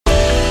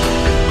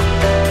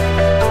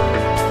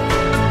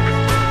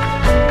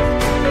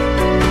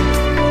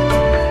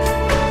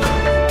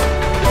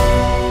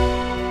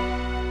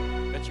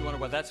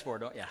that's for,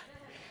 don't you?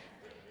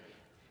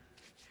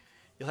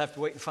 You'll have to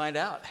wait and find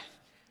out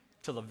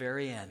till the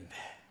very end.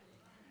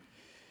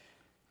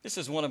 This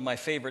is one of my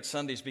favorite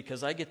Sundays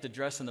because I get to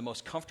dress in the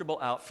most comfortable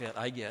outfit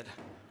I get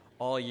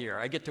all year.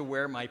 I get to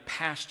wear my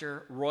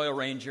pastor Royal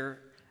Ranger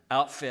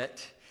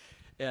outfit,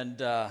 and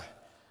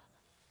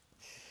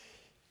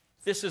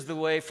this is the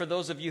way, for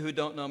those of you who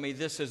don't know me,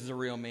 this is the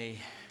real me.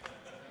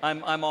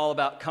 I'm all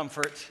about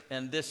comfort,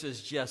 and this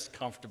is just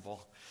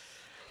comfortable.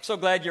 So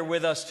glad you're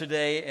with us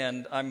today,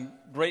 and I'm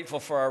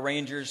grateful for our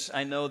Rangers.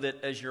 I know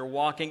that as you're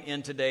walking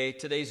in today,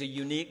 today's a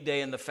unique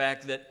day in the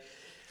fact that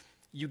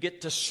you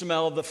get to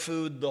smell the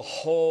food the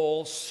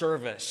whole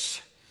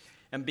service.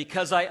 And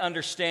because I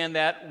understand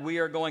that, we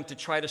are going to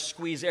try to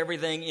squeeze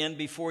everything in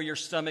before your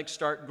stomachs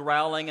start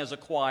growling as a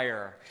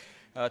choir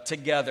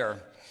together.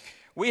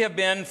 We have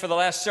been, for the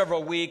last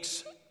several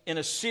weeks, in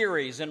a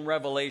series in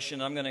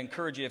Revelation. I'm going to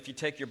encourage you, if you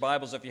take your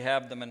Bibles, if you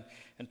have them, and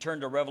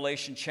turn to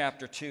Revelation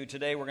chapter 2.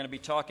 Today we're going to be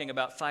talking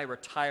about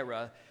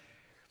Thyatira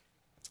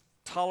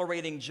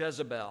tolerating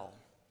Jezebel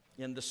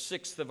in the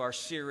sixth of our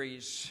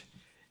series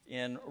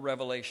in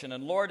Revelation.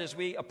 And Lord, as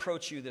we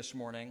approach you this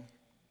morning,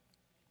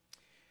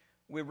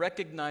 we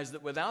recognize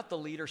that without the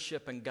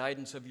leadership and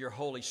guidance of your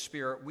Holy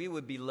Spirit, we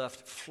would be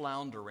left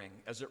floundering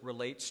as it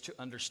relates to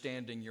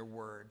understanding your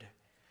word.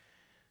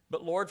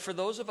 But Lord, for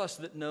those of us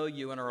that know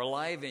you and are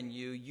alive in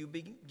you, you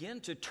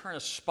begin to turn a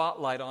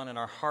spotlight on in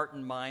our heart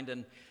and mind,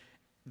 and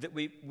that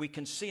we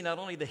can see not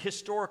only the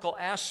historical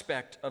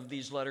aspect of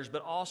these letters,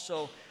 but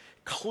also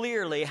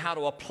clearly how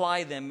to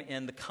apply them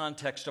in the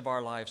context of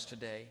our lives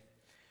today.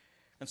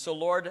 And so,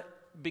 Lord,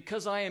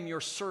 because I am your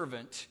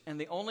servant, and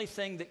the only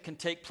thing that can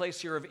take place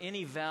here of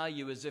any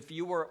value is if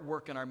you are at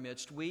work in our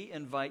midst, we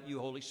invite you,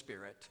 Holy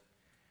Spirit,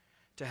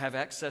 to have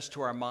access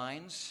to our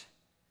minds,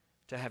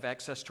 to have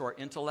access to our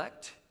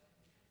intellect,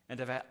 and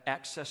to have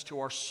access to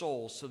our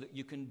souls so that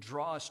you can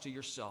draw us to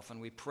yourself.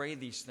 And we pray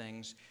these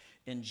things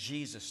in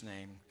Jesus'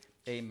 name.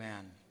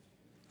 Amen.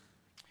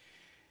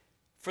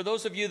 For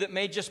those of you that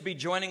may just be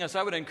joining us,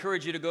 I would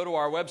encourage you to go to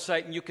our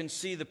website and you can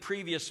see the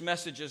previous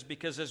messages,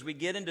 because as we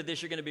get into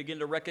this, you're going to begin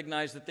to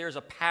recognize that there's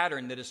a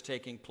pattern that is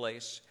taking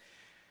place.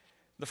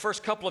 The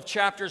first couple of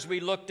chapters we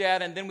looked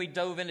at, and then we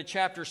dove into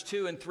chapters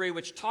 2 and 3,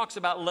 which talks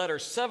about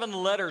letters, 7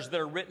 letters that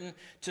are written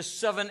to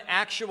 7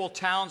 actual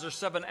towns or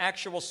 7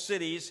 actual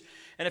cities.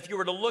 And if you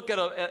were to look at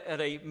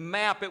a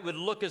map, it would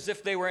look as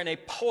if they were in a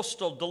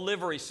postal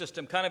delivery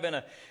system, kind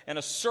of in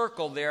a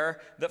circle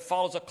there that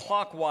follows a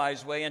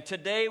clockwise way. And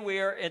today we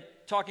are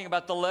talking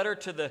about the letter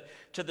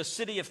to the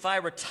city of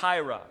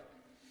Thyatira.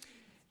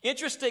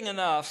 Interesting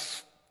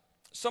enough,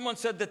 someone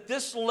said that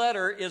this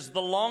letter is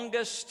the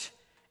longest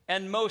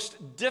and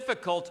most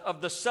difficult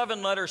of the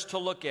 7 letters to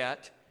look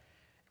at,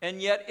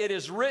 and yet it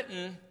is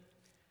written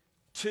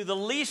to the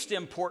least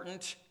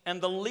important and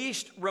the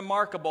least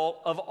remarkable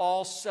of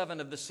all 7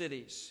 of the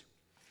cities.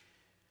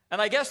 And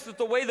I guess that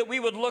the way that we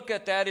would look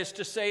at that is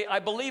to say, I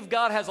believe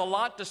God has a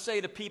lot to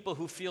say to people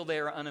who feel they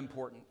are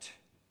unimportant.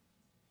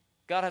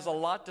 God has a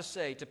lot to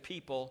say to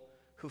people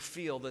who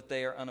feel that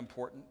they are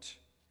unimportant.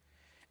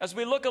 As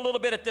we look a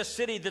little bit at this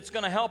city that's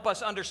going to help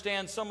us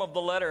understand some of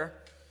the letter,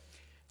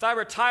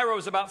 Thyatira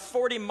was about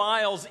 40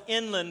 miles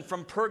inland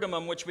from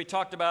Pergamum, which we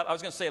talked about, I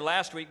was going to say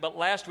last week, but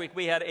last week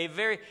we had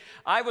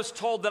I was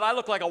told that I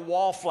look like a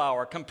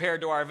wallflower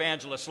compared to our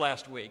evangelist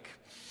last week.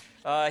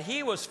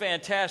 He was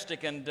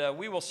fantastic, and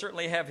we will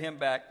certainly have him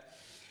back.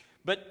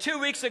 But 2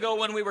 weeks ago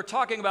when we were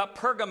talking about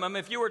Pergamum,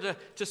 if you were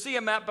to see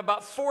a map,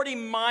 about 40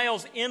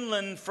 miles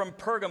inland from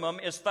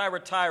Pergamum is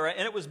Thyatira,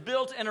 and it was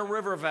built in a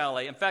river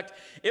valley. In fact,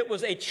 it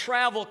was a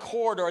travel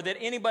corridor that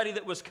anybody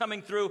that was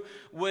coming through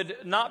would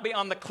not be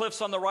on the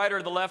cliffs on the right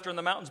or the left or in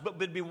the mountains, but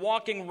would be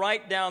walking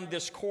right down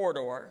this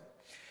corridor.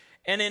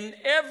 And in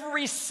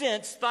every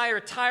sense,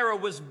 Thyatira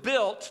was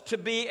built to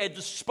be a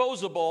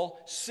disposable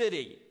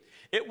city.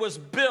 It was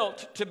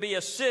built to be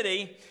a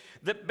city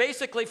that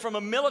basically, from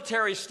a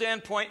military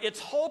standpoint, its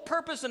whole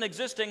purpose in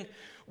existing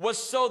was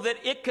so that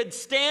it could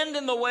stand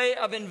in the way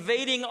of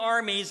invading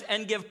armies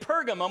and give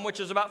Pergamum, which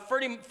is about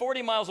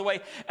 40 miles away,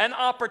 an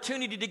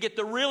opportunity to get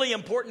the really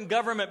important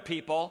government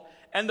people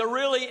and the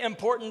really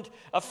important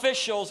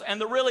officials and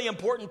the really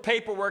important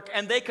paperwork,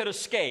 and they could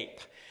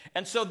escape.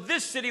 And so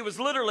this city was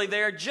literally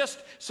there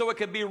just so it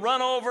could be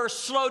run over,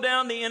 slow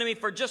down the enemy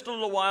for just a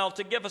little while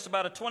to give us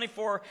about a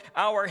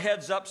 24-hour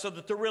heads up so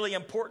that the really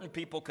important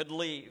people could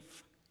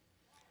leave.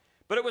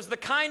 But it was the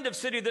kind of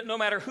city that no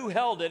matter who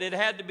held it, it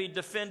had to be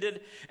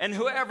defended. And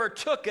whoever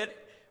took it,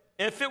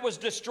 if it was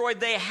destroyed,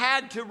 they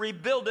had to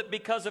rebuild it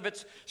because of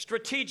its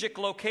strategic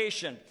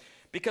location,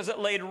 because it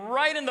laid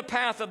right in the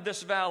path of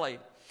this valley.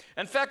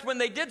 In fact, when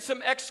they did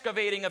some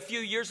excavating a few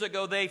years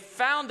ago, they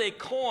found a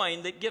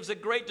coin that gives a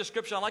great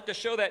description. I'd like to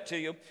show that to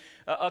you.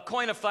 A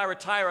coin of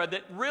Thyatira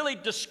that really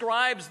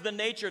describes the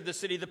nature of the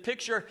city. The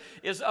picture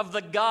is of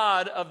the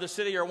god of the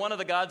city, or one of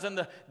the gods,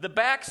 and the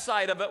back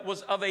side of it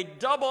was of a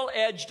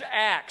double-edged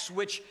axe,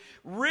 which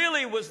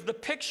really was the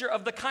picture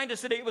of the kind of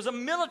city. It was a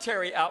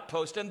military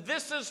outpost, and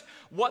this is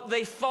what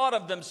they thought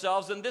of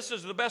themselves, and this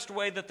is the best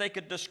way that they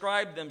could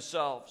describe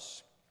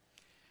themselves.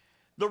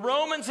 The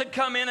Romans had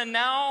come in, and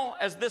now,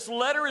 as this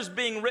letter is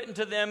being written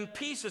to them,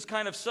 peace has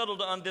kind of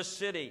settled on this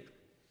city.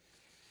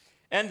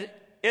 And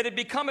it had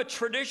become a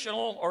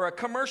traditional or a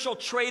commercial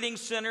trading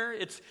center.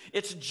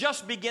 It's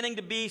just beginning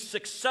to be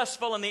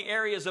successful in the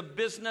areas of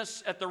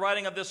business at the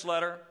writing of this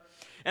letter.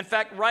 In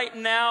fact, right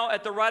now,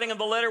 at the writing of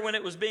the letter, when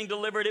it was being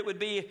delivered, it would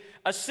be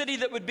a city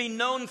that would be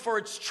known for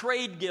its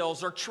trade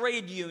guilds or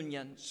trade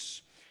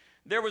unions.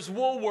 There was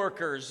wool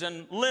workers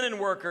and linen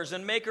workers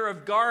and maker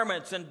of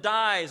garments and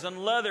dyes and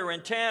leather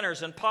and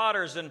tanners and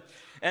potters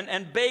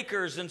and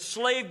bakers and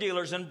slave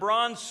dealers and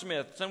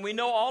bronzesmiths. And we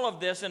know all of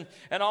this. And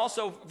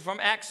also from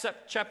Acts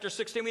chapter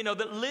 16, we know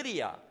that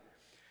Lydia,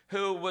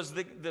 who was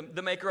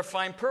the maker of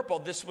fine purple,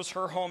 this was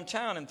her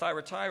hometown in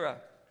Thyatira.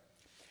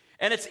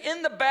 And it's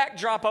in the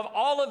backdrop of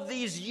all of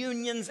these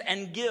unions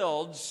and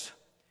guilds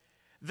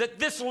that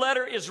this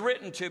letter is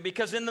written to,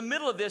 because in the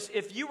middle of this,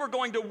 if you were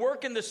going to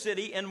work in the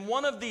city in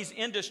one of these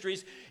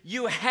industries,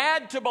 you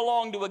had to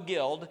belong to a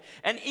guild,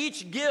 and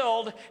each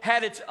guild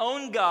had its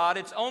own god,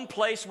 its own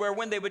place where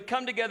when they would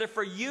come together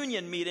for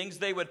union meetings,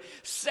 they would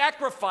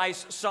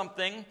sacrifice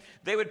something,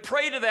 they would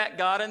pray to that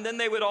god, and then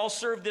they would all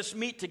serve this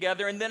meat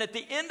together. And then at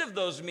the end of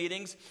those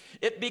meetings,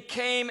 it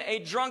became a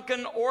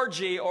drunken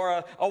orgy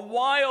or a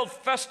wild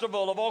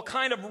festival of all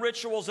kind of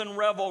rituals and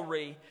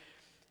revelry.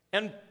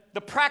 And the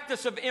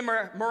practice of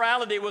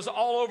immorality was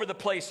all over the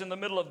place in the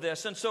middle of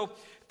this. And so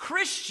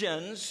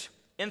Christians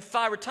in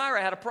Thyatira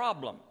had a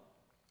problem.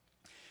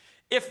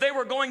 If they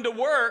were going to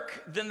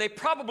work, then they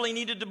probably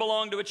needed to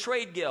belong to a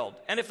trade guild.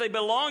 And if they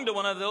belonged to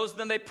one of those,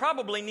 then they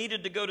probably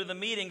needed to go to the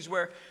meetings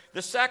where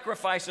the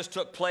sacrifices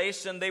took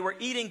place and they were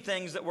eating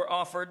things that were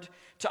offered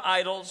to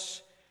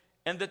idols,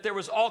 and that there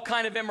was all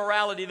kind of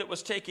immorality that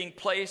was taking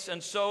place.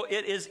 And so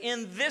it is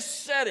in this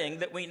setting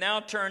that we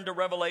now turn to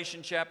Revelation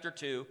chapter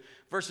 2,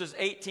 verses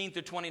 18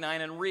 through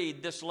 29, and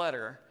read this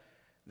letter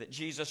that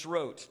Jesus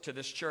wrote to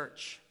this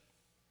church.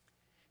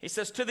 He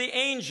says, "To the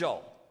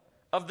angel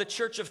of the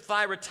church of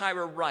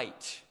Thyatira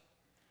write,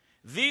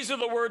 these are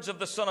the words of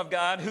the Son of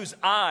God, whose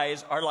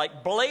eyes are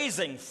like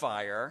blazing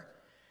fire,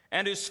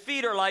 and whose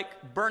feet are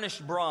like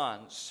burnished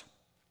bronze.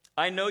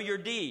 I know your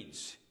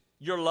deeds,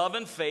 your love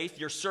and faith,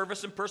 your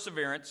service and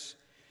perseverance,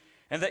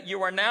 and that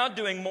you are now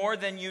doing more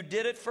than you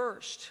did at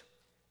first.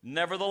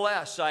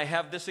 Nevertheless, I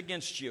have this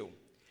against you.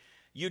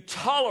 You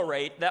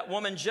tolerate that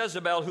woman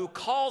Jezebel, who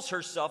calls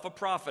herself a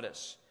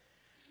prophetess.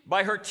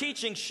 By her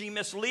teaching, she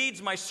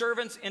misleads my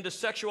servants into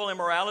sexual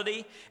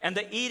immorality and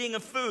the eating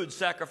of food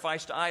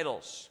sacrificed to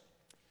idols.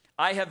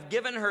 I have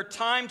given her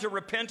time to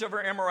repent of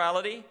her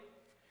immorality,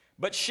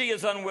 but she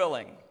is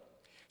unwilling.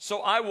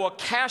 So I will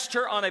cast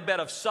her on a bed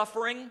of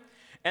suffering,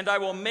 and I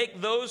will make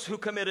those who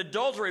commit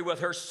adultery with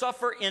her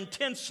suffer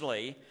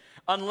intensely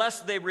unless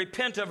they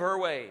repent of her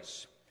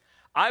ways.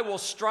 I will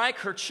strike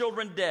her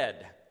children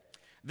dead.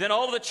 Then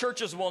all the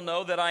churches will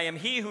know that I am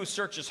he who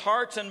searches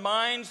hearts and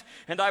minds,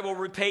 and I will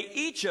repay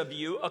each of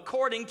you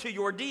according to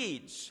your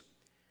deeds.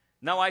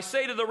 Now I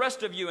say to the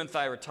rest of you in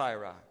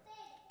Thyatira,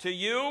 to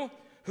you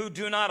who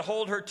do not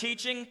hold her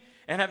teaching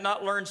and have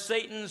not learned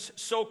Satan's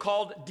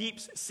so-called deep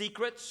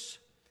secrets,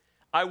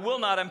 I will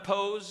not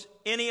impose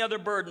any other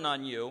burden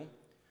on you.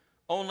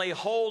 Only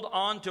hold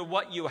on to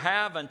what you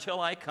have until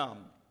I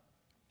come.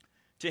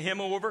 To him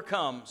who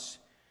overcomes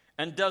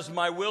and does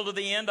my will to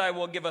the end, I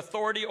will give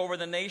authority over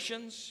the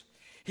nations.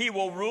 He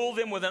will rule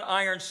them with an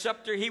iron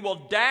scepter. He will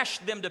dash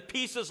them to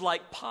pieces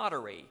like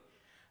pottery.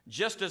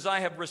 Just as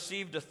I have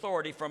received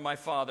authority from my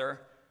Father,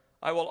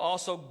 I will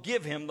also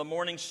give him the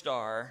morning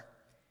star.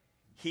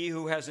 He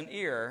who has an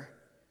ear,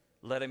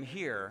 let him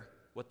hear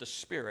what the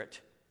Spirit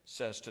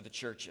says to the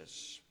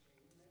churches."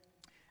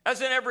 As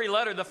in every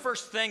letter, the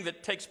first thing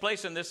that takes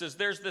place in this is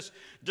there's this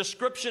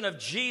description of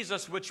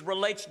Jesus which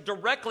relates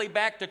directly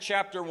back to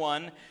chapter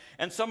 1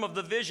 and some of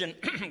the vision,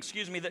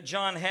 that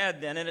John had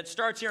then. And it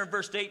starts here in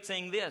verse 8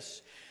 saying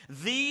this,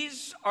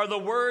 "These are the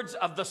words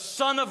of the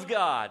Son of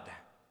God,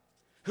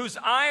 whose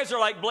eyes are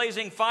like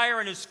blazing fire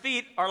and whose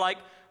feet are like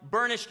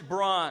burnished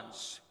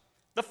bronze."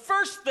 The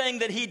first thing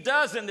that he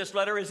does in this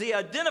letter is he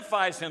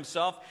identifies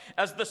himself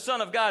as the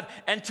Son of God.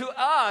 And to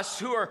us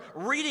who are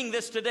reading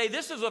this today,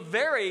 this is a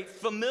very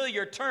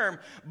familiar term,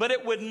 but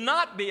it would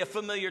not be a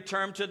familiar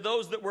term to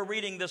those that were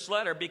reading this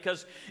letter,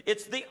 because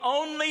it's the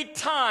only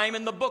time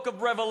in the book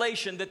of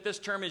Revelation that this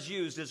term is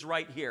used is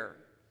right here.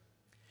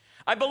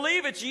 I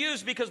believe it's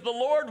used because the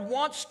Lord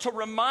wants to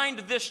remind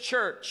this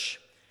church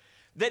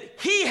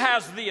that he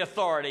has the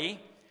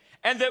authority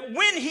and that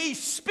when he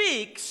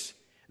speaks,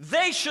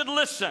 they should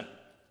listen.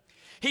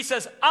 He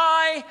says,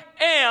 I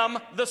am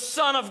the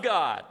Son of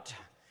God.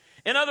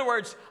 In other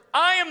words,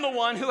 I am the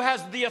one who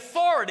has the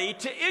authority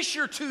to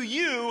issue to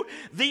you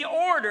the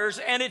orders,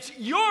 and it's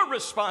your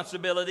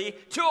responsibility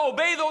to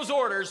obey those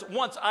orders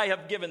once I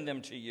have given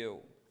them to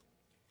you.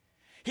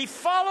 He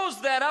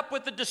follows that up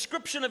with the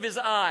description of his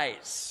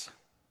eyes.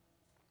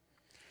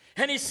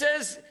 And he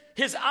says,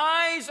 his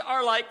eyes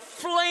are like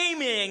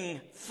flaming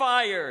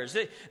fires.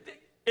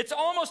 It's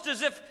almost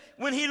as if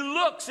when he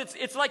looks,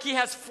 it's like he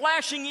has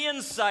flashing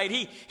insight.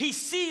 He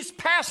sees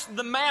past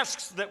the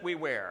masks that we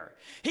wear.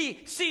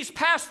 He sees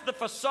past the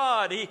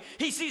facade.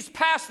 He sees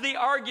past the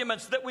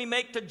arguments that we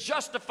make to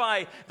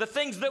justify the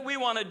things that we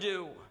want to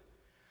do.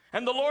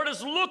 And the Lord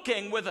is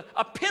looking with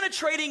a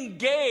penetrating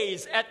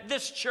gaze at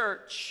this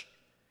church.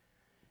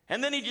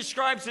 And then he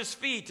describes his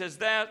feet as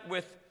that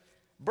with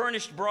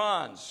burnished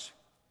bronze.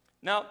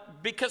 Now,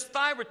 because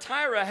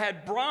Thyatira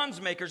had bronze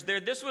makers there,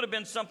 this would have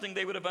been something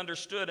they would have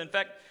understood. In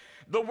fact,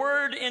 the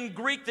word in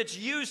Greek that's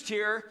used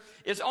here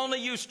is only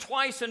used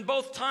twice, and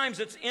both times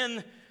it's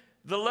in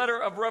the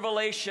letter of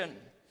Revelation.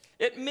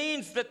 It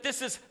means that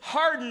this is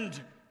hardened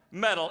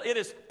metal. It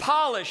is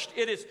polished.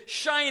 It is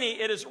shiny.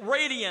 It is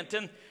radiant.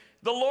 And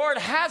the Lord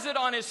has it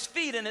on his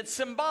feet, and it's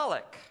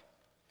symbolic.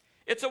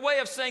 It's a way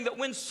of saying that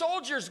when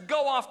soldiers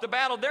go off to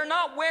battle, they're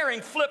not wearing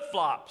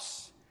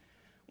flip-flops.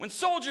 When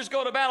soldiers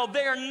go to battle,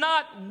 they are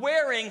not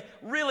wearing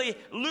really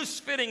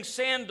loose-fitting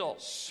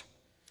sandals.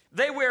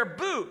 They wear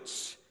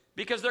boots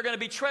because they're going to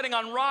be treading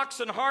on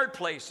rocks and hard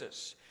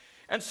places.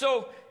 And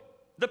so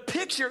the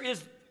picture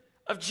is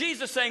of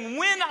Jesus saying,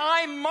 when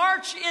I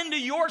march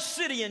into your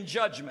city in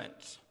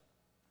judgment,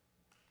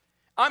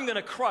 I'm going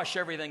to crush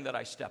everything that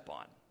I step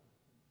on.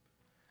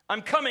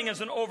 I'm coming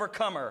as an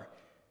overcomer.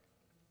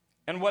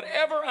 And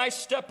whatever I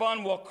step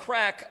on will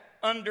crack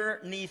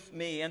underneath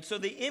me. And so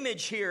the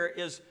image here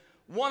is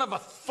one of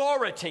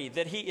authority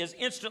that he is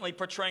instantly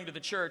portraying to the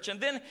church. And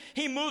then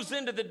he moves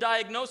into the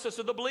diagnosis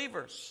of the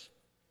believers.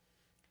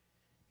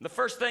 The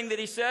first thing that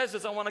he says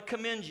is, I want to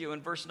commend you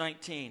in verse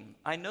 19.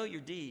 I know your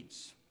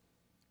deeds,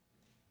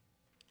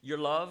 your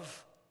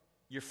love,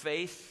 your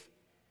faith,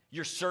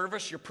 your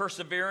service, your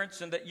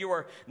perseverance, and that you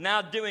are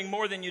now doing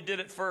more than you did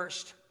at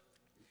first.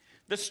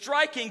 The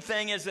striking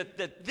thing is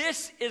that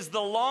this is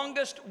the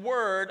longest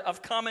word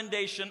of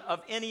commendation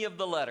of any of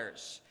the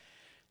letters.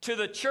 To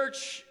the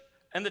church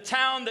and the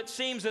town that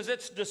seems as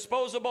it's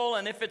disposable,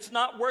 and if it's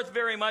not worth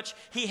very much,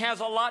 he has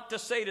a lot to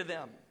say to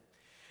them.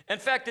 In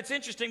fact, it's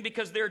interesting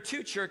because there are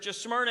two churches,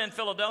 Smyrna and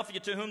Philadelphia,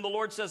 to whom the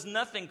Lord says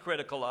nothing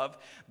critical of,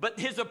 but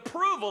his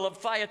approval of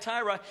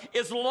Thyatira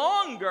is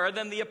longer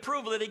than the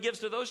approval that he gives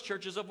to those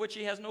churches of which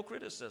he has no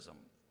criticism.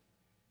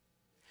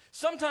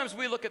 Sometimes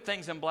we look at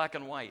things in black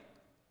and white.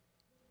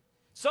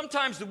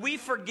 Sometimes we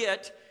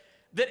forget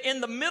that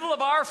in the middle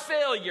of our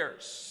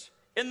failures,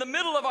 in the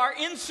middle of our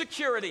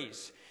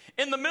insecurities,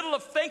 in the middle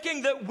of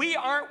thinking that we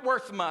aren't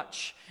worth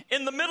much,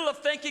 in the middle of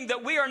thinking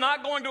that we are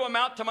not going to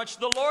amount to much,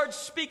 the Lord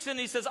speaks and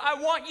he says, I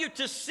want you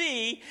to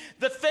see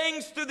the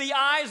things through the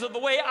eyes of the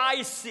way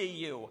I see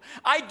you.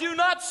 I do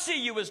not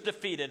see you as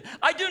defeated.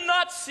 I do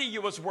not see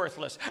you as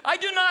worthless. I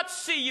do not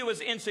see you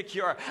as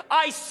insecure.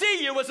 I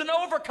see you as an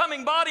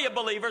overcoming body of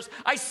believers.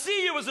 I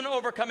see you as an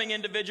overcoming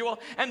individual.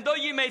 And though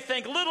you may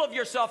think little of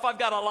yourself, I've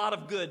got a lot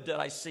of good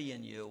that I see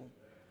in you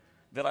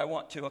that I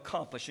want to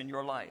accomplish in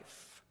your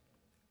life.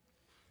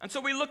 And so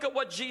we look at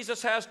what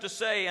Jesus has to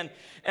say,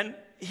 and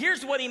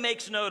here's what he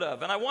makes note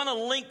of. And I want to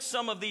link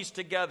some of these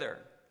together.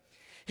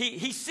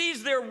 He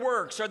sees their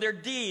works or their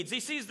deeds. He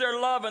sees their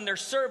love and their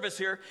service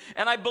here.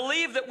 And I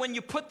believe that when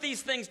you put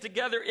these things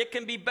together, it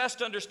can be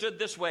best understood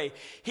this way.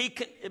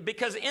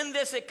 Because in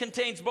this, it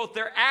contains both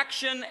their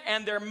action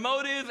and their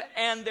motive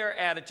and their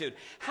attitude.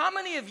 How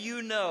many of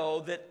you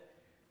know that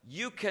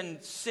you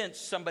can sense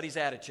somebody's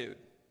attitude?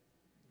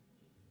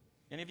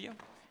 Any of you?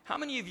 How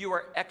many of you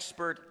are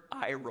expert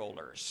eye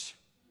rollers?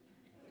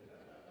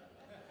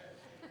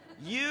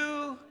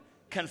 You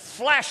can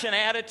flash an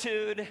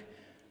attitude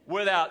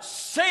without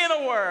saying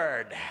a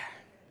word.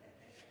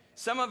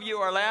 Some of you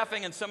are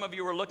laughing and some of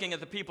you are looking at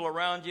the people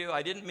around you.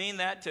 I didn't mean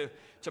that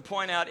to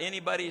point out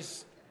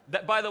anybody's...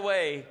 That, by the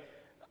way,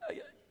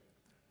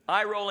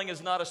 eye rolling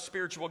is not a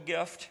spiritual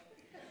gift.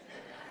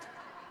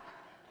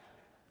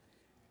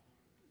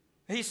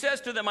 He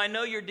says to them, I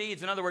know your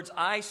deeds. In other words,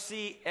 I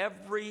see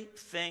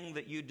everything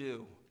that you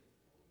do.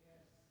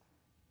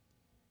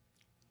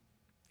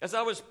 As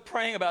I was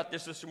praying about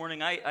this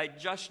morning, I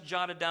just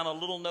jotted down a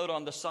little note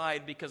on the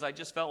side because I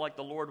just felt like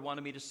the Lord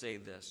wanted me to say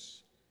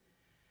this.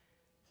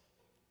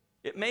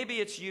 Maybe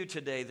it's you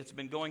today that's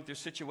been going through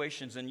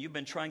situations and you've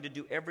been trying to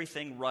do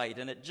everything right,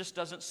 and it just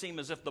doesn't seem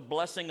as if the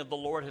blessing of the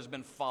Lord has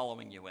been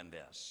following you in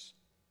this.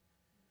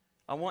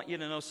 I want you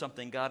to know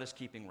something. God is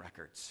keeping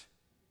records.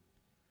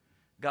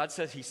 God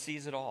says he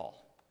sees it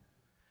all.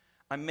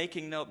 I'm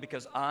making note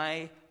because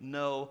I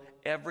know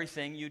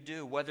everything you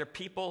do. Whether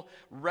people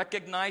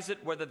recognize it,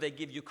 whether they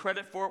give you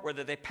credit for it,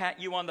 whether they pat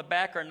you on the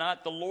back or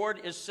not, the Lord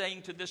is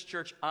saying to this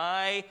church,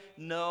 I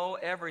know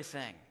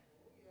everything.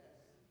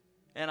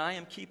 And I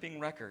am keeping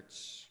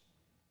records.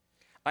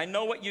 I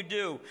know what you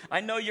do. I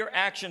know your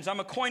actions.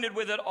 I'm acquainted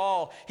with it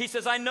all. He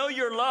says, I know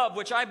your love,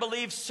 which I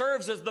believe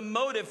serves as the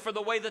motive for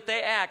the way that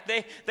they act.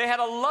 They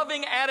had a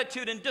loving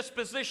attitude and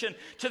disposition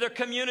to their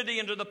community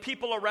and to the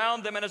people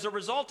around them. And as a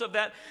result of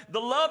that, the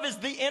love is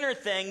the inner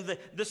thing.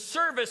 The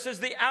service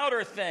is the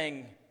outer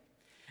thing.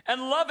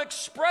 And love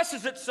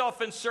expresses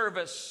itself in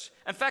service.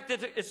 In fact,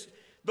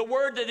 The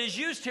word that is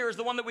used here is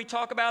the one that we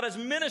talk about as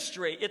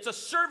ministry. It's a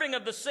serving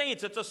of the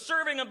saints. It's a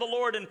serving of the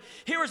Lord. And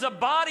here is a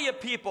body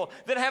of people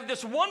that have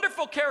this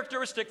wonderful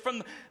characteristic.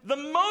 From the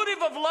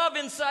motive of love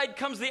inside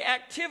comes the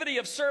activity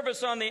of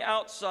service on the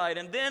outside.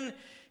 And then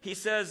he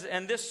says,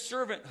 and this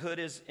servanthood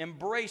is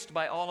embraced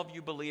by all of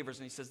you believers.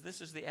 And he says,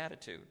 this is the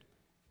attitude.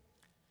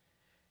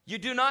 You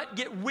do not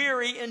get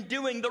weary in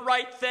doing the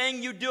right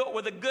thing. You do it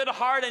with a good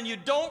heart, and you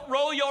don't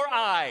roll your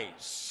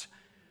eyes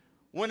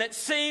when it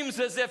seems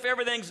as if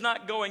everything's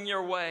not going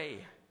your way.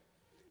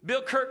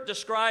 Bill Kirk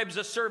describes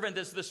a servant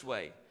as this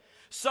way: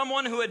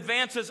 someone who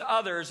advances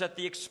others at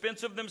the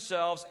expense of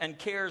themselves and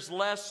cares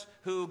less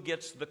who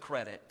gets the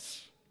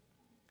credit.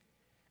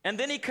 And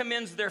then he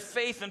commends their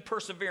faith and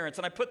perseverance.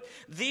 And I put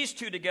these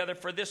two together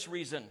for this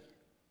reason: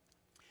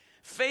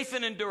 faith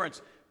and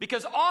endurance.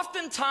 Because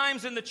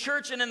oftentimes in the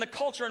church and in the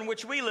culture in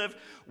which we live,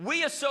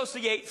 we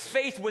associate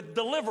faith with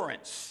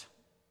deliverance.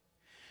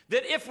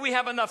 That if we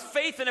have enough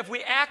faith and if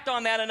we act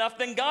on that enough,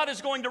 then God is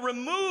going to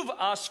remove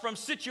us from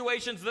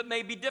situations that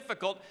may be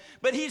difficult.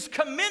 But he's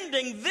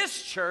commending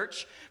this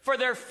church for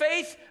their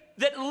faith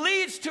that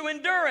leads to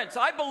endurance.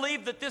 I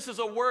believe that this is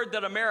a word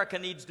that America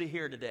needs to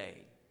hear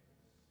today.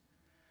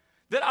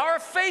 That our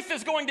faith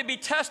is going to be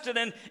tested,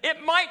 and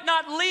it might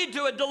not lead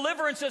to a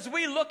deliverance as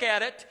we look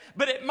at it,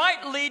 but it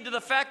might lead to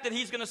the fact that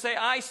he's going to say,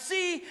 I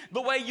see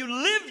the way you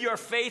live your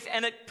faith,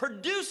 and it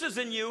produces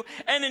in you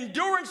an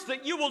endurance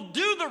that you will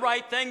do the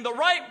right thing the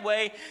right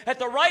way at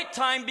the right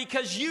time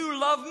because you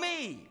love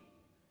me.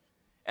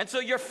 And so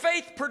your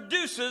faith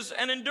produces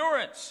an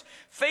endurance.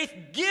 Faith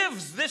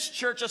gives this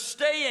church a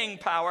staying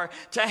power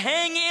to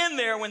hang in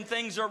there when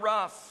things are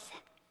rough.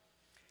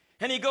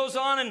 And he goes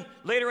on and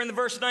later in the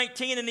verse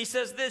 19, and he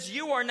says this: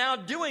 you are now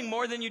doing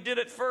more than you did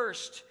at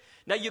first.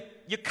 Now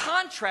you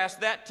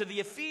contrast that to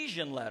the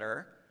Ephesian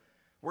letter,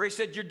 where he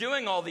said you're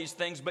doing all these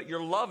things, but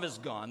your love is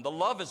gone. The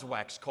love is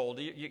waxed cold.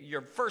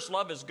 Your first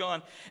love is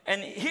gone.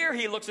 And here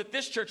he looks at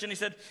this church and he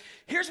said,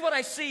 here's what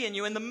I see in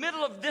you. In the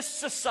middle of this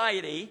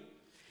society,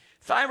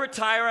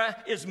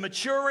 Thyatira is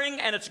maturing,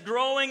 and it's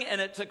growing, and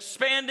it's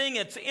expanding,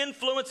 its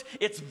influence,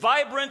 it's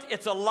vibrant,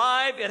 it's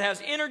alive, it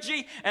has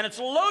energy, and it's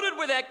loaded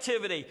with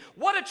activity.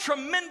 What a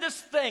tremendous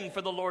thing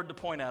for the Lord to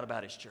point out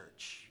about his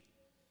church.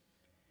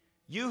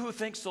 You who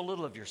think so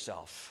little of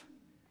yourself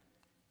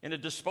in a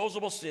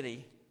disposable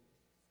city,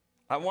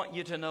 I want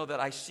you to know that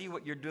I see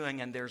what you're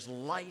doing, and there's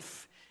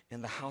life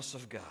in the house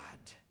of God.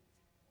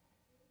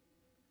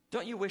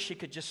 Don't you wish he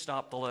could just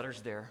stop the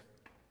letters there?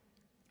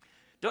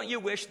 Don't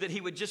you wish that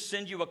he would just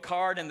send you a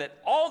card and that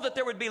all that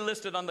there would be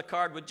listed on the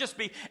card would just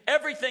be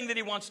everything that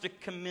he wants to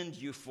commend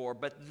you for?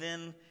 But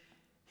then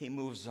he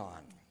moves on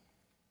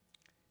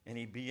and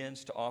he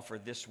begins to offer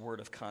this word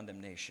of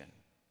condemnation.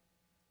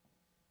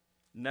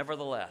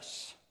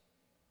 Nevertheless,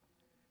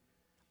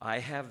 I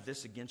have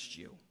this against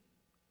you.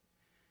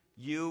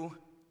 You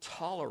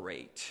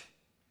tolerate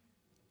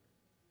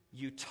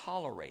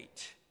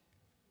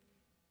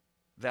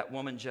that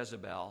woman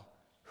Jezebel,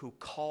 who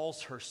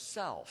calls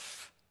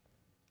herself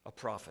a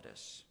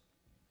prophetess.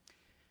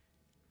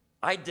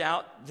 I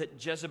doubt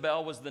that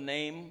Jezebel was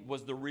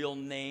the real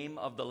name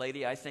of the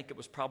lady. I think it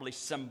was probably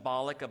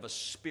symbolic of a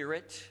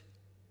spirit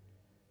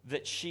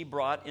that she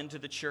brought into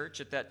the church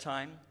at that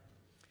time.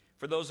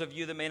 For those of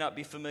you that may not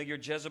be familiar,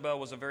 Jezebel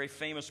was a very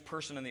famous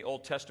person in the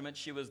Old Testament.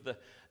 She was the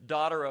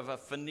daughter of a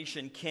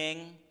Phoenician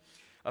king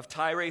of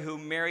Tyre who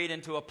married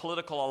into a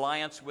political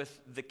alliance with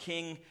the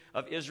king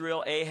of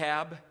Israel,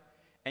 Ahab.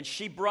 And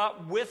she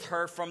brought with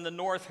her from the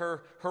north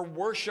her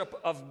worship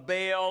of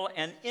Baal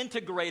and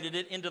integrated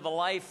it into the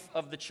life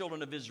of the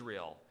children of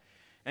Israel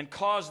and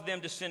caused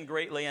them to sin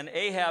greatly. And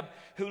Ahab,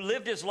 who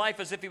lived his life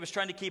as if he was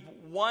trying to keep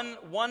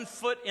one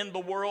foot in the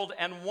world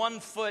and 1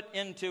 foot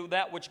into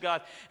that which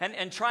God,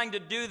 and trying to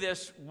do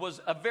this,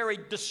 was a very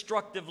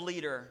destructive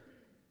leader.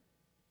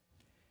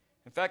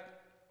 In fact,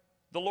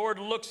 the Lord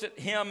looks at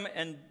him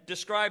and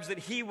describes that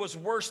he was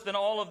worse than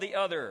all of the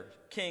other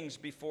kings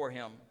before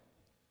him.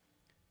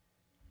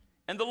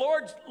 And the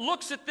Lord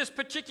looks at this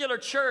particular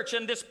church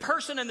and this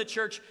person in the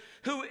church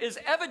who is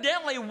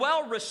evidently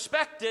well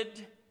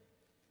respected,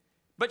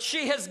 but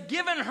she has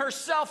given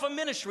herself a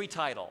ministry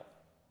title.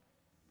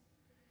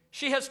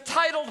 She has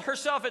titled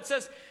herself. It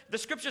says, the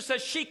scripture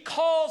says she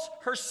calls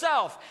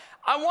herself.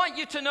 I want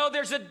you to know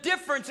there's a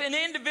difference in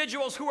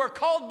individuals who are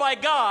called by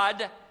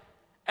God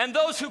and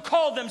those who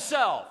call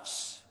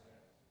themselves.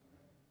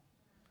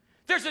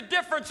 There's a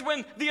difference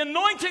when the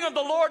anointing of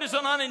the Lord is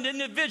on an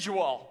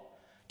individual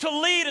to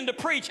lead and to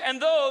preach,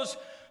 and those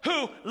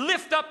who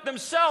lift up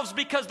themselves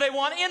because they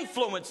want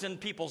influence in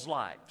people's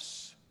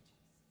lives.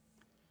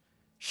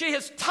 She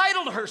has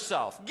titled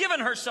herself, given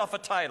herself a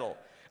title,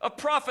 a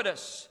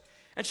prophetess.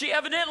 And she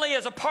evidently,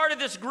 as a part of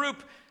this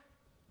group,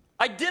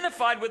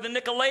 identified with the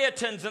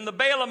Nicolaitans and the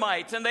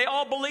Balaamites, and they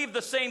all believed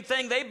the same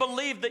thing. They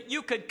believed that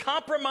you could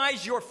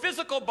compromise your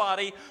physical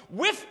body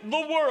with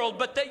the world,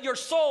 but that your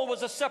soul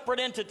was a separate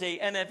entity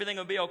and everything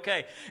would be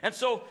okay. And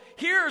so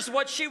here's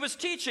what she was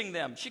teaching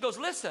them. She goes,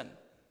 listen,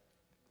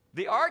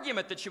 the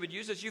argument that she would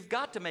use is you've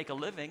got to make a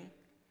living.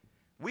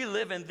 We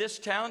live in this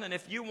town, and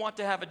if you want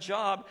to have a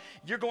job,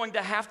 you're going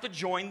to have to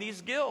join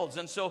these guilds.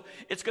 And so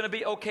it's going to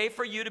be okay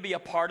for you to be a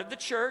part of the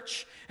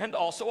church and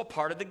also a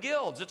part of the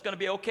guilds. It's going to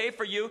be okay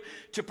for you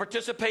to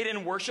participate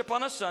in worship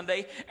on a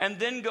Sunday and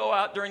then go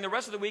out during the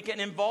rest of the week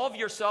and involve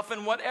yourself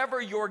in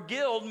whatever your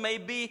guild may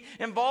be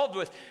involved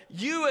with.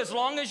 You, as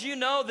long as you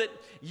know that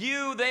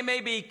they may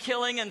be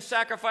killing and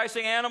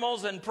sacrificing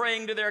animals and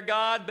praying to their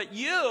God, but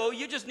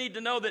you just need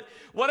to know that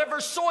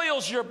whatever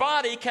soils your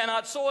body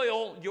cannot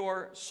soil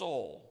your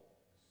soul.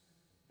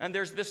 And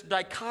there's this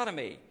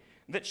dichotomy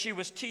that she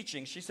was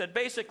teaching. She said,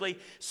 basically,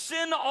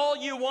 sin all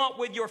you want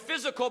with your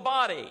physical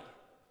body,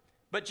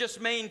 but just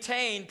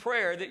maintain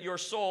prayer that your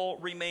soul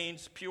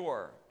remains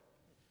pure.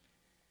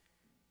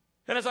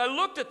 And as I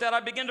looked at that, I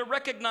began to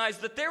recognize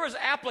that there is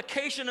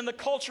application in the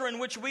culture in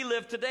which we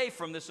live today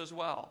from this as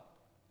well.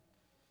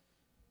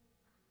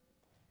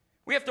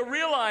 We have to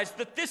realize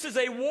that this is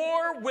a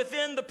war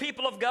within the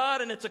people of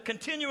God, and it's a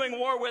continuing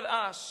war with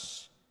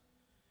us.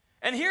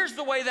 And here's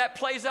the way that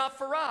plays out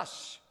for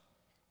us.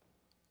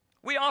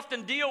 We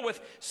often deal with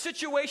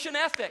situation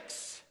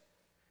ethics,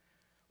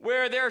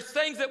 where there's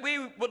things that we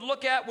would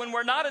look at when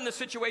we're not in the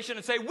situation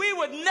and say, we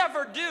would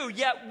never do,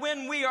 yet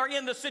when we are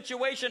in the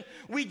situation,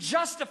 we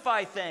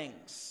justify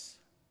things.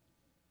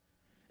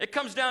 It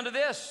comes down to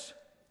this.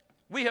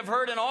 We have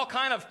heard in all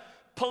kind of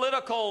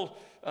political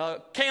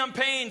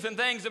campaigns and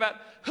things about,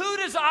 who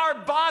does our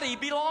body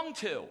belong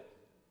to?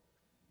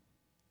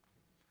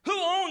 Who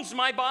owns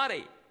my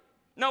body?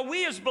 Now,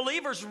 we as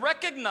believers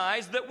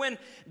recognize that when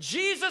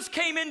Jesus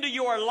came into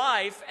your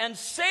life and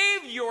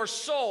saved your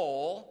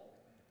soul,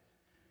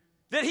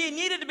 that he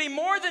needed to be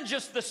more than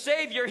just the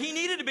Savior. He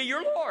needed to be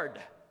your Lord.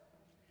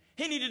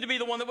 He needed to be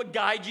the one that would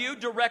guide you,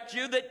 direct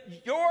you, that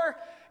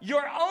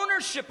your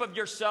ownership of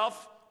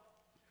yourself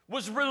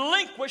was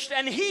relinquished,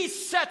 and he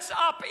sets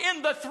up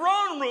in the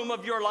throne room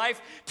of your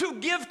life to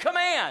give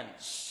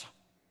commands.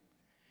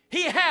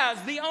 He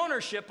has the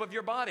ownership of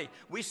your body.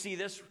 We see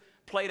this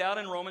played out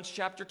in Romans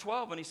chapter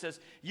 12 when he says,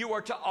 you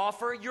are to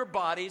offer your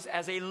bodies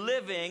as a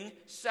living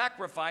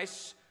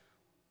sacrifice,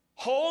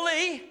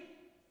 holy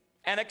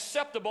and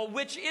acceptable,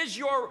 which is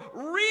your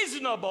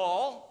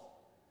reasonable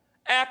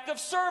act of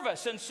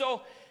service. And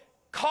so,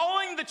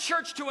 calling the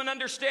church to an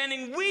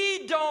understanding,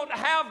 we don't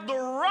have the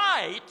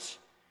right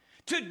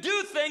to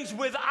do things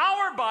with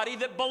our body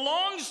that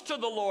belongs to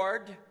the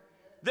Lord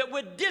that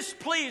would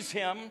displease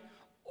him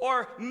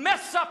or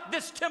mess up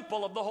this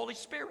temple of the Holy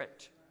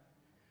Spirit.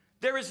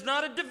 There is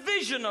not a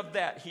division of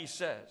that, he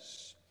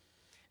says.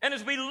 And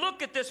as we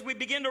look at this, we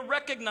begin to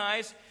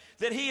recognize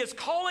that he is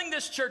calling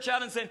this church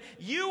out and saying,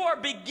 you are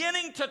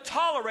beginning to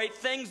tolerate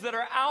things that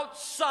are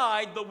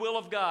outside the will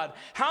of God.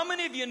 How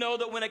many of you know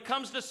that when it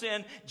comes to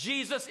sin,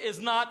 Jesus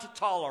is not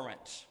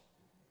tolerant?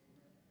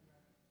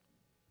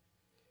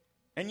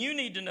 And you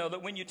need to know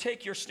that when you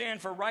take your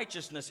stand for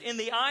righteousness, in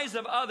the eyes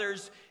of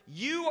others,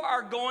 you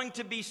are going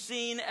to be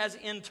seen as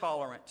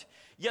intolerant.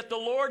 Yet the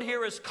Lord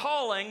here is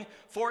calling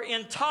for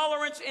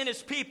intolerance in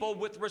his people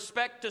with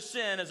respect to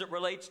sin as it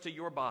relates to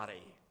your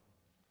body.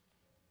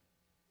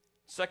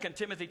 2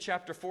 Timothy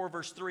chapter 4,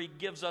 verse 3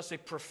 gives us a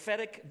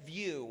prophetic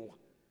view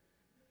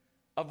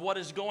of what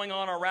is going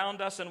on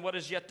around us and what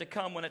is yet to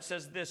come when it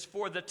says this,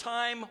 for the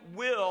time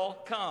will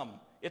come.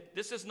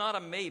 This is not a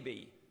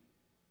maybe.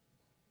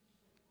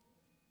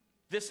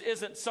 This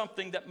isn't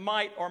something that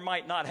might or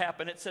might not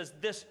happen. It says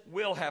this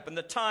will happen.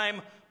 The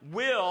time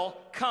will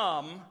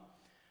come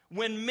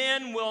when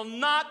men will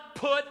not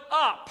put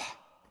up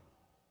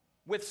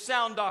with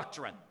sound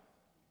doctrine.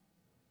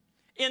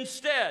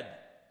 Instead,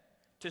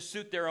 to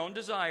suit their own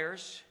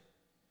desires,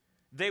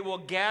 they will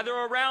gather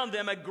around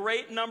them a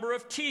great number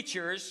of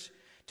teachers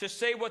to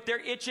say what their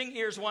itching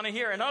ears want to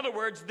hear. In other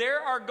words, there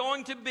are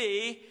going to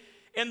be,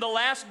 in the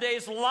last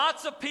days,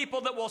 lots of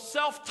people that will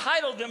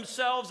self-title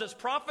themselves as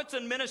prophets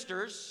and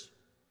ministers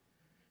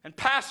and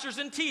pastors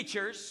and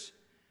teachers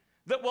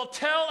that will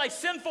tell a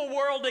sinful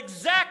world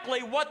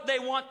exactly what they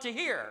want to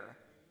hear.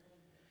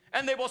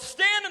 And they will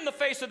stand in the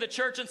face of the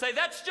church and say,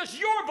 that's just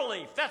your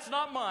belief, that's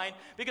not mine,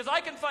 because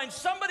I can find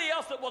somebody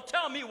else that will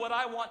tell me what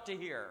I want to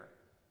hear.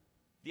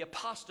 The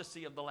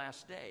apostasy of the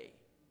last day.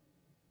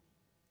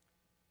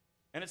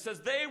 And it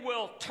says they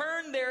will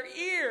turn their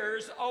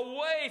ears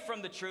away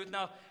from the truth.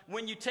 Now,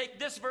 when you take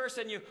this verse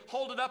and you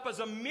hold it up as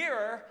a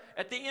mirror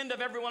at the end of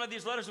every one of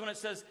these letters, when it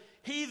says,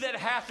 he that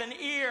hath an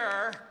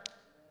ear,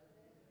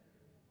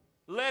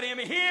 let him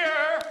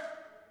hear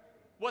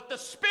what the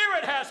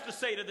Spirit has to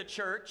say to the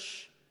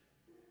church.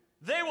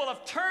 They will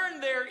have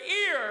turned their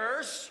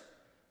ears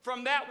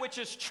from that which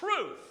is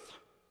truth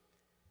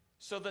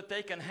so that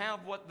they can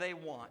have what they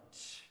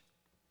want.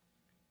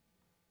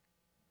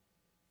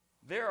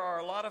 There are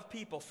a lot of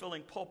people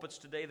filling pulpits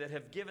today that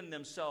have given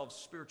themselves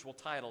spiritual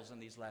titles in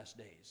these last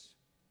days.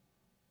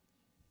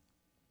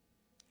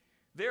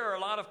 There are a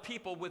lot of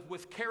people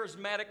with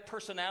charismatic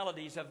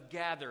personalities have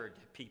gathered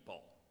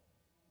people.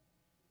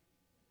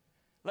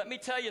 Let me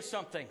tell you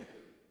something.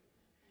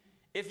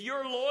 If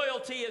your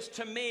loyalty is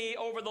to me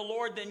over the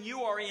Lord, then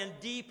you are in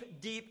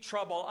deep, deep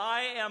trouble.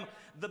 I am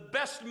the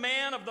best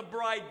man of the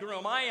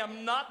bridegroom. I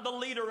am not the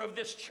leader of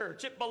this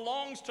church. It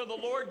belongs to the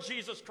Lord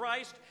Jesus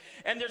Christ.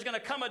 And there's going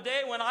to come a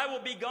day when I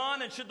will be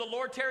gone, and should the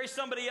Lord tarry,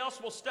 somebody else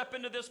will step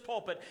into this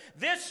pulpit.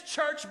 This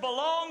church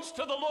belongs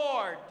to the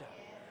Lord.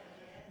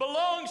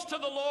 Belongs to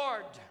the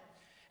Lord.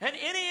 And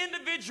any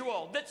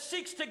individual that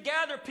seeks to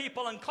gather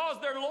people and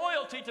cause their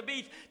loyalty to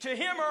be to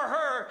him or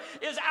her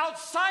is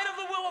outside of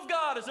the will of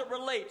God as it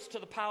relates to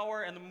the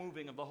power and the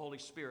moving of the Holy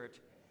Spirit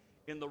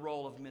in the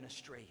role of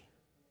ministry.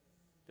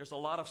 There's a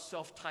lot of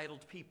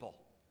self-titled people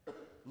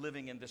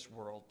living in this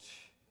world.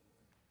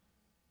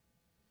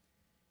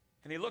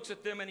 And he looks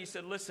at them and he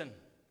said, listen,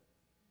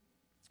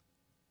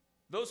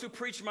 those who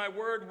preach my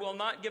word will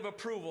not give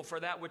approval for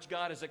that which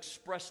God has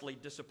expressly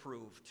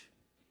disapproved.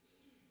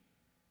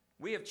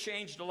 We have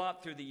changed a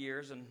lot through the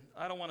years, and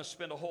I don't want to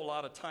spend a whole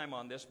lot of time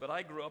on this, but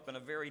I grew up in a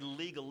very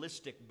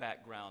legalistic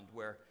background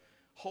where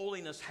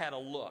holiness had a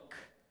look.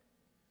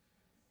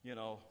 You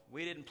know,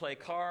 we didn't play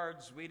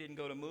cards, we didn't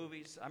go to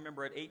movies. I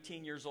remember at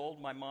 18 years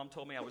old, my mom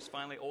told me I was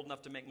finally old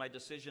enough to make my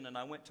decision, and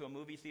I went to a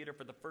movie theater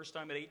for the first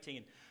time at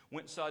 18.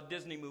 Went and saw a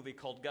Disney movie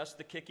called Gus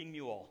the Kicking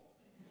Mule.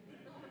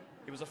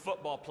 He was a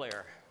football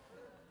player.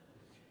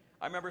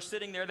 I remember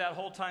sitting there that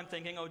whole time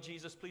thinking, oh,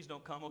 Jesus, please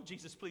don't come. Oh,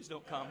 Jesus, please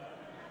don't come.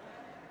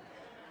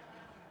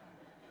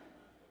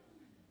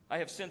 I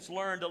have since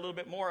learned a little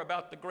bit more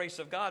about the grace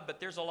of God, but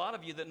there's a lot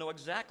of you that know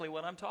exactly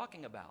what I'm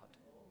talking about.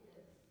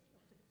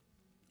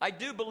 I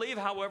do believe,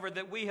 however,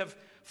 that we have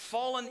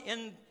fallen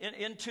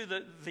into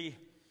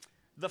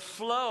the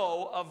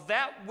flow of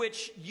that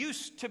which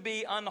used to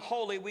be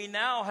unholy. We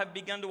now have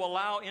begun to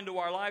allow into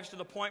our lives to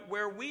the point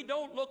where we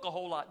don't look a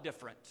whole lot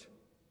different.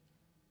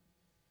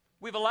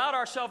 We've allowed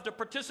ourselves to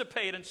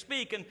participate and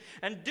speak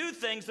and do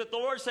things that the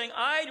Lord's saying,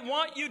 I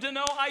want you to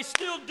know I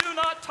still do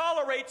not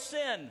tolerate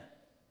sin.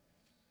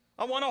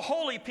 I want a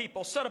holy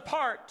people set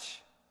apart.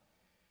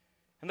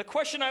 And the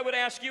question I would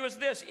ask you is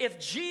this: if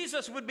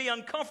Jesus would be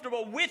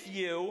uncomfortable with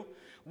you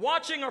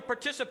watching or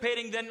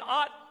participating, then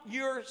ought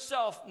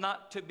yourself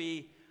not to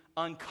be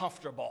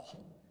uncomfortable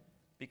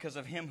because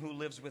of him who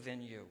lives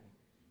within you.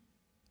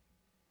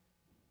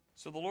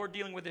 So the Lord,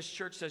 dealing with this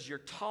church, says you're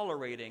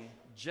tolerating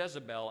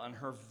Jezebel and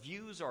her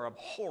views are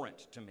abhorrent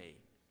to me.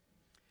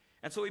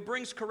 And so he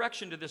brings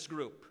correction to this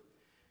group.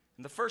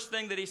 And the first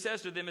thing that he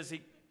says to them is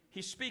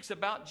he speaks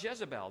about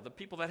Jezebel, the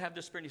people that have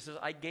this spirit. He says,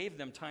 I gave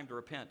them time to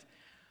repent.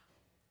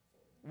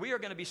 We are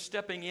going to be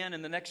stepping in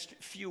the next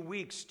few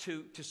weeks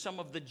to some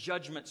of the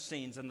judgment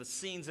scenes and the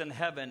scenes in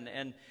heaven.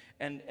 And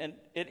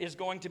it is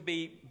going to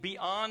be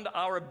beyond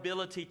our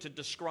ability to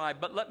describe.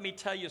 But let me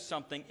tell you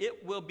something.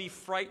 It will be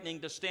frightening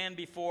to stand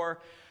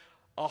before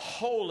a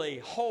holy,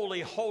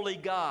 holy, holy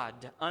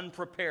God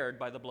unprepared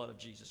by the blood of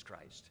Jesus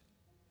Christ.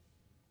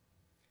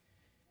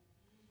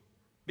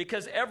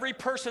 Because every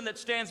person that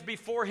stands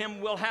before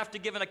him will have to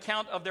give an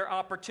account of their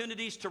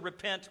opportunities to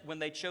repent when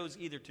they chose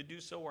either to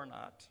do so or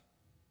not.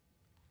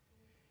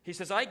 He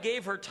says, I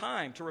gave her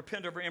time to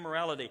repent of her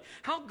immorality.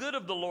 How good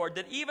of the Lord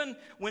that even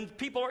when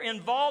people are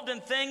involved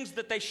in things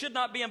that they should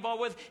not be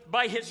involved with,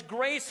 by his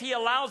grace he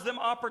allows them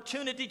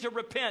opportunity to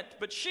repent.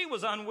 But she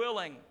was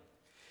unwilling.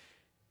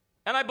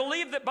 And I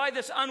believe that by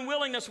this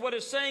unwillingness, what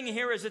it's saying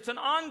here is it's an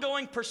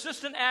ongoing,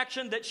 persistent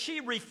action that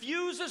she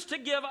refuses to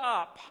give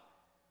up.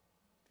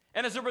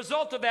 And as a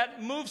result of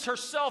that, moves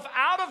herself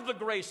out of the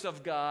grace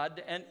of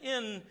God and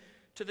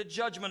into the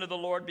judgment of the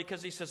Lord,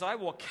 because he says, I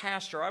will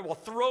cast her, I will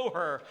throw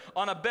her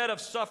on a bed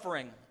of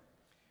suffering.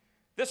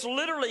 This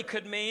literally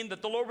could mean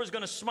that the Lord was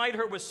going to smite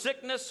her with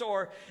sickness,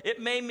 or it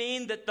may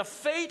mean that the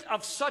fate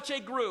of such a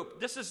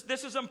group, this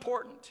is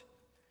important,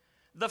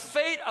 the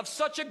fate of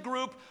such a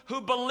group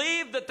who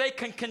believe that they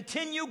can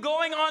continue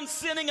going on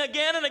sinning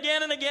again and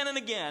again and again and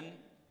again,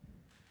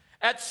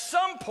 at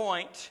some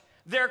point,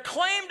 their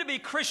claim to be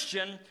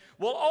Christian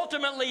will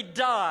ultimately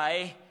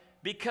die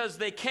because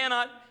they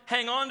cannot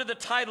hang on to the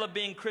title of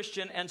being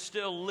Christian and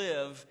still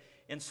live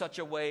in such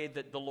a way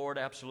that the Lord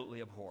absolutely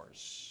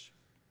abhors.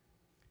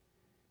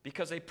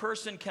 Because a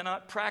person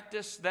cannot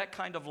practice that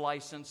kind of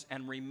license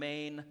and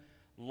remain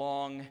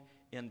long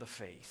in the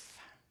faith.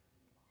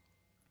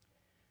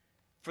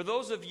 For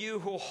those of you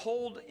who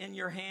hold in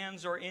your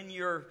hands or in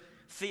your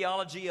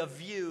theology a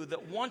view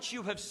that once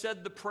you have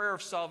said the prayer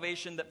of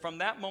salvation, that from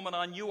that moment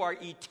on you are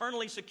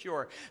eternally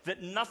secure,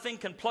 that nothing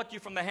can pluck you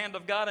from the hand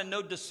of God, and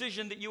no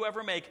decision that you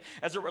ever make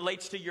as it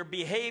relates to your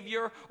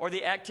behavior or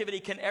the activity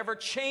can ever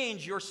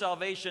change your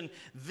salvation,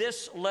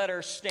 this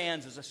letter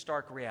stands as a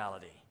stark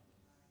reality.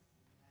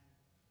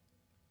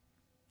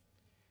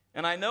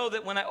 And I know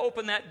that when I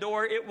open that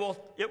door, it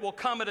will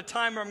come at a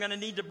time where I'm going to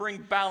need to bring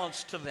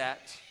balance to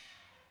that.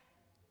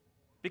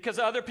 Because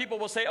other people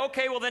will say,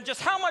 okay, well then just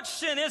how much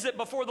sin is it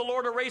before the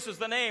Lord erases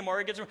the name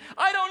or it gets...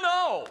 I don't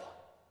know.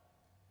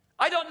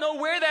 I don't know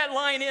where that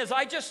line is.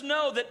 I just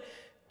know that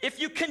if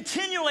you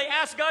continually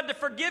ask God to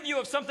forgive you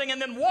of something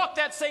and then walk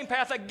that same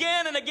path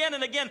again and again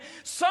and again,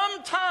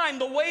 sometime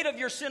the weight of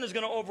your sin is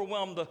going to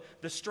overwhelm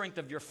the strength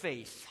of your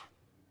faith.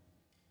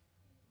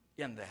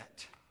 in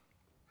that.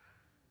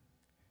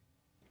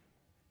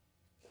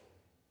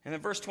 And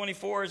in verse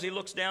 24, as he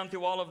looks down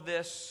through all of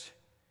this,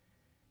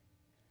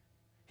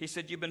 he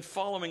said, you've been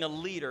following a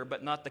leader,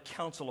 but not the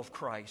counsel of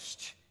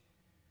Christ.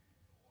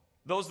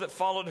 Those that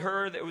followed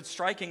her, it was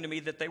striking to me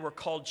that they were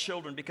called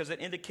children, because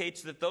it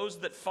indicates that those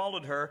that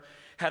followed her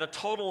had a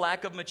total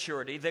lack of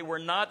maturity. They were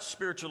not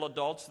spiritual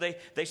adults.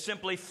 They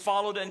simply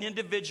followed an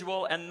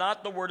individual and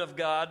not the Word of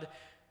God,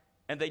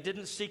 and they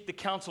didn't seek the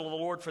counsel of the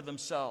Lord for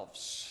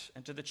themselves.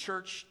 And to the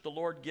church, the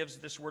Lord gives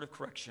this word of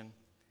correction.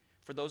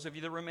 For those of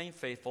you that remain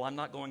faithful, I'm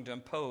not going to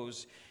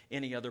impose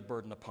any other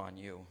burden upon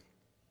you.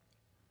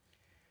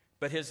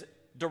 But his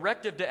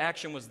directive to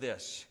action was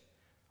this: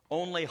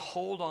 only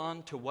hold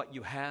on to what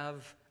you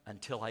have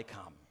until I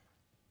come.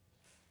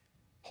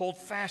 Hold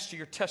fast to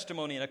your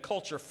testimony in a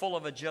culture full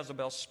of a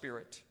Jezebel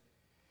spirit.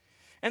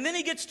 And then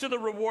he gets to the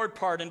reward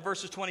part in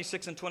verses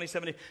 26 and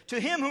 27. To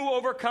him who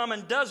overcomes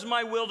and does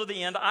my will to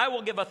the end, I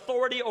will give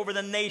authority over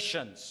the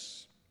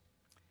nations.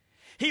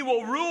 He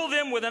will rule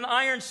them with an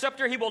iron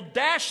scepter. He will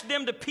dash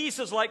them to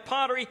pieces like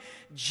pottery,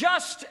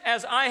 just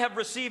as I have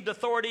received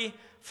authority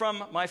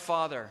from my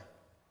Father.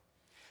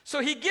 So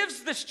he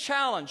gives this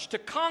challenge to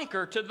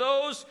conquer to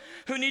those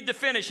who need to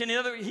finish. And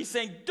he's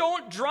saying,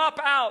 don't drop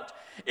out.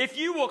 If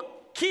you will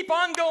keep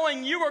on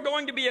going, you are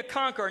going to be a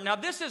conqueror. Now,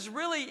 this is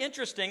really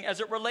interesting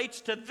as it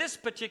relates to this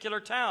particular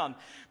town,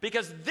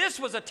 because this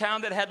was a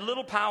town that had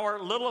little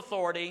power, little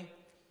authority.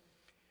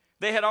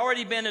 They had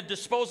already been a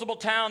disposable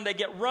town. They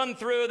get run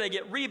through, they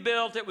get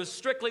rebuilt.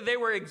 They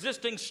were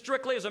existing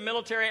strictly as a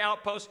military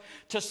outpost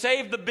to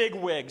save the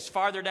bigwigs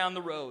farther down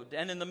the road.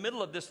 And in the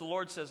middle of this, the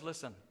Lord says,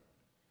 listen,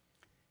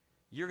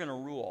 you're going to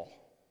rule.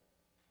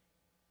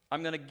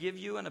 I'm going to give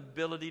you an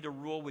ability to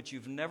rule which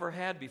you've never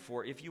had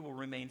before if you will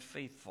remain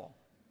faithful.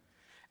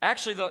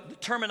 Actually, the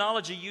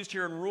terminology used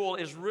here in rule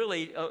is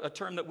really a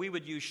term that we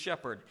would use,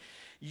 shepherd.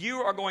 You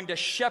are going to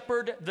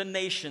shepherd the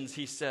nations,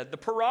 he said. The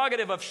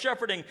prerogative of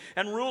shepherding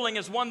and ruling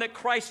is one that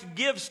Christ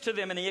gives to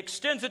them, and he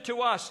extends it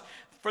to us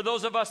for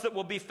those of us that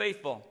will be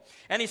faithful.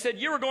 And he said,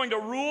 you are going to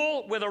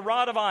rule with a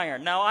rod of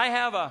iron. Now, I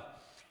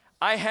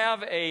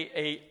have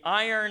a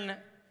iron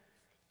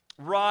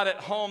rod at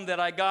home that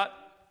I got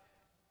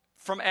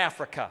from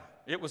Africa.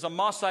 It was a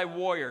Maasai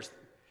warrior's,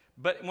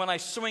 but when I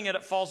swing it,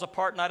 it falls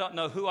apart, and I don't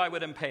know who I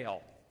would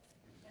impale.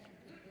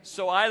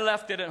 So I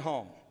left it at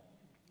home.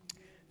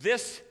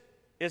 This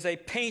is a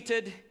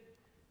painted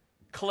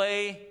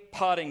clay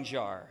potting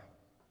jar.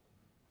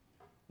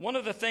 One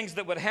of the things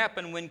that would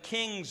happen when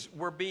kings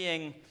were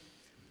being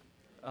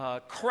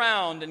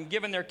crowned and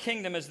given their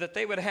kingdom is that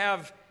they would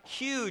have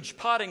huge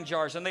potting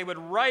jars, and they would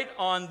write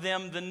on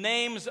them the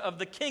names of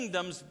the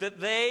kingdoms that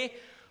they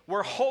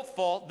were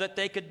hopeful that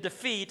they could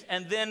defeat.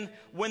 And then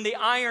when the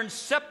iron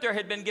scepter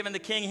had been given the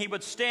king, he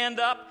would stand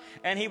up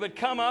and he would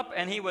come up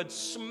and he would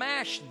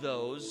smash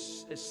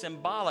those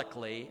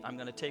symbolically. I'm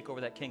going to take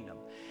over that kingdom.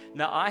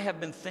 Now, I have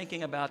been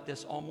thinking about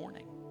this all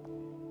morning,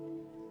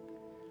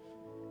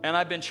 and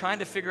I've been trying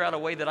to figure out a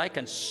way that I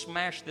can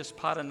smash this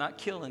pot and not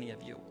kill any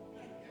of you.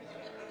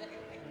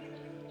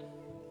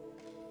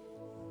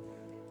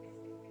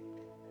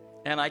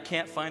 And I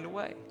can't find a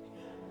way.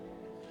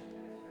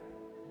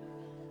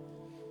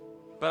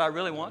 But I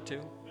really want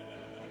to,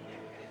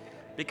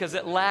 because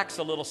it lacks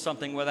a little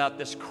something without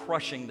this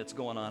crushing that's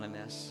going on in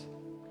this.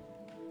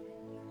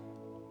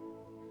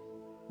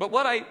 But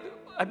what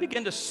I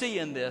begin to see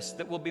in this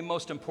that will be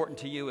most important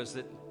to you is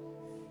that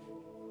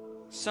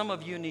some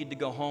of you need to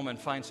go home and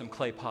find some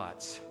clay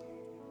pots.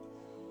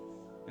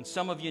 And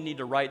some of you need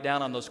to write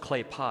down on those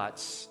clay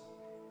pots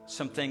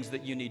some things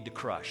that you need to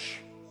crush.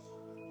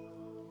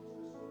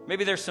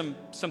 Maybe there's some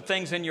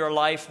things in your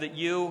life that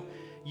you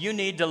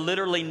need to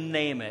literally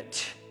name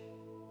it.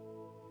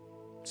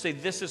 Say,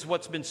 this is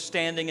what's been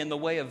standing in the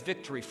way of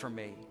victory for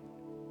me.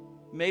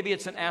 Maybe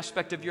it's an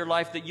aspect of your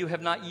life that you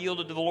have not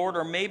yielded to the Lord,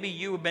 or maybe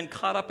you have been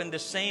caught up in the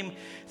same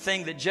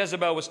thing that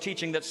Jezebel was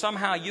teaching, that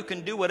somehow you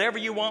can do whatever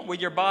you want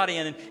with your body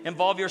and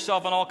involve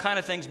yourself in all kind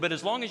of things, but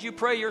as long as you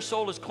pray, your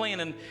soul is clean.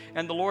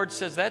 And the Lord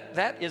says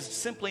that is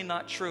simply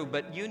not true,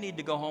 but you need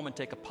to go home and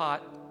take a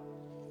pot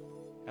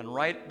and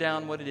write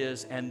down what it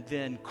is and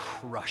then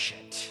crush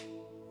it.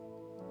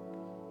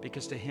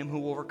 Because to him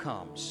who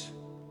overcomes,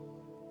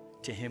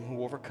 to him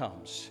who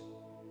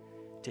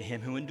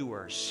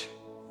endures,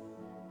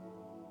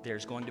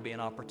 there's going to be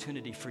an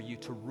opportunity for you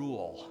to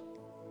rule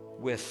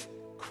with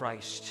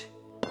Christ.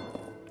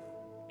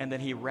 And then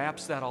he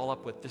wraps that all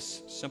up with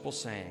this simple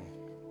saying.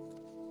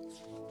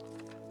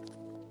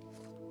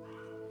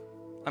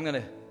 I'm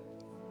going to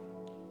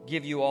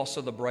give you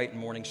also the bright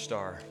morning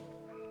star.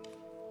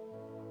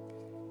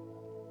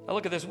 Now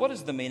look at this. What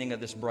is the meaning of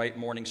this bright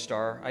morning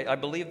star? I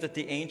believe that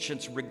the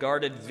ancients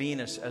regarded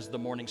Venus as the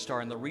morning star,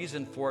 and the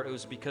reason for it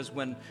was because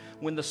when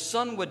the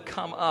sun would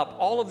come up,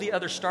 all of the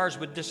other stars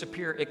would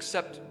disappear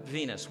except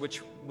Venus,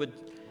 which would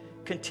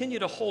continue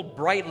to hold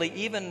brightly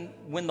even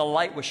when the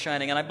light was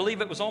shining. And I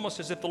believe it was almost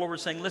as if the Lord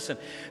was saying, listen,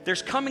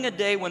 there's coming a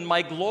day when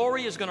my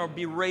glory is going to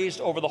be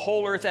raised over the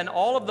whole earth, and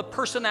all of the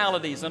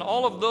personalities and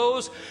all of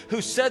those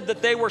who said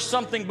that they were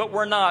something but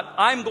were not,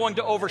 I'm going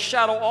to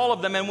overshadow all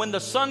of them. And when the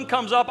sun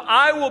comes up,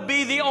 I will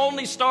be the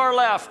only star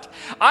left.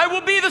 I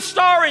will be the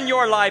star in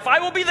your life. I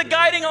will be the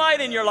guiding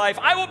light in your life.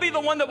 I will be the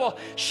one that will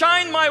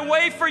shine my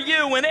way for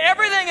you. When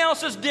everything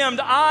else is dimmed,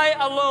 I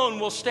alone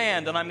will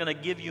stand, and I'm going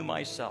to give you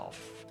myself,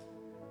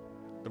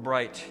 the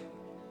bright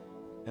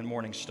and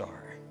morning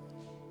star.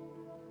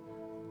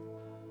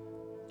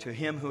 To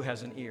him who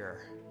has an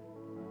ear,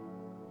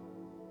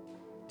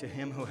 to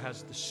him who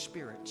has the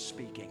Spirit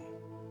speaking,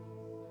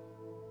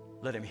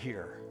 let him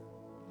hear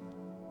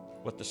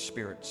what the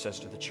Spirit says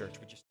to the church.